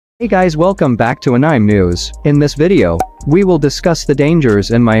Hey guys, welcome back to Anime News. In this video, we will discuss The Dangers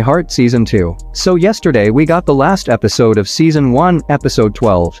in My Heart Season 2. So yesterday we got the last episode of Season 1, Episode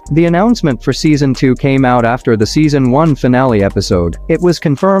 12. The announcement for Season 2 came out after the Season 1 finale episode. It was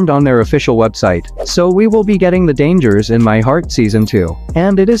confirmed on their official website. So we will be getting The Dangers in My Heart Season 2.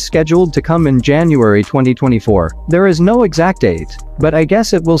 And it is scheduled to come in January 2024. There is no exact date, but I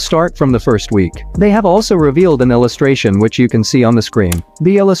guess it will start from the first week. They have also revealed an illustration which you can see on the screen.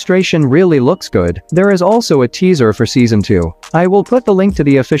 The illustration really looks good. There is also a teaser for Season 2. I will put the link to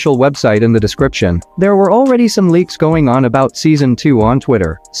the official website in the description. There were already some leaks going on about Season 2 on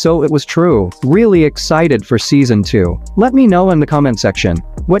Twitter, so it was true. Really excited for Season 2. Let me know in the comment section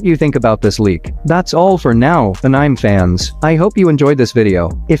what you think about this leak. That's all for now, anime fans. I hope you enjoyed this video.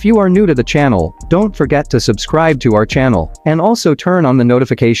 If you are new to the channel, don't forget to subscribe to our channel, and also turn on the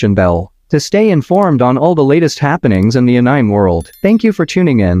notification bell to stay informed on all the latest happenings in the anime world. Thank you for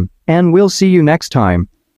tuning in, and we'll see you next time.